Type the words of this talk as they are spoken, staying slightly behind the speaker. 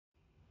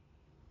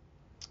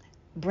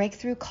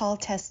breakthrough call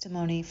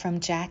testimony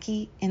from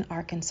Jackie in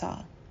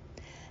Arkansas.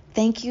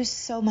 Thank you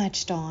so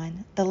much,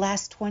 Dawn. The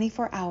last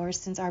 24 hours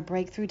since our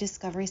breakthrough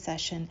discovery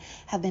session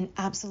have been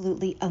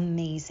absolutely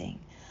amazing.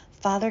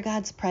 Father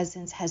God's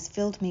presence has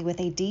filled me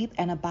with a deep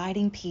and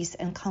abiding peace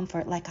and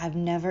comfort like I've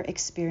never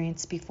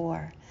experienced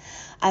before.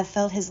 I've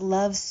felt His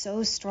love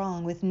so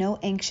strong with no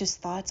anxious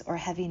thoughts or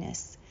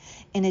heaviness.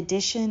 In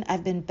addition,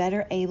 I've been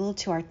better able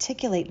to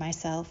articulate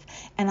myself,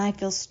 and I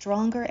feel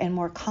stronger and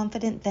more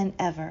confident than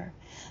ever.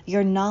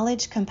 Your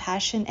knowledge,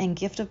 compassion, and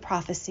gift of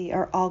prophecy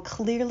are all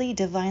clearly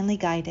divinely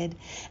guided,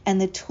 and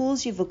the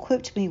tools you've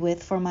equipped me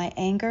with for my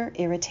anger,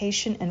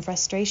 irritation, and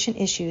frustration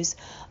issues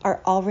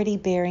are already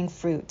bearing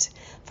fruit.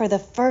 For the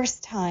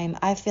first time,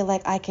 I feel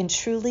like I can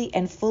truly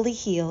and fully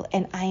heal,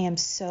 and I am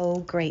so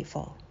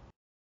grateful.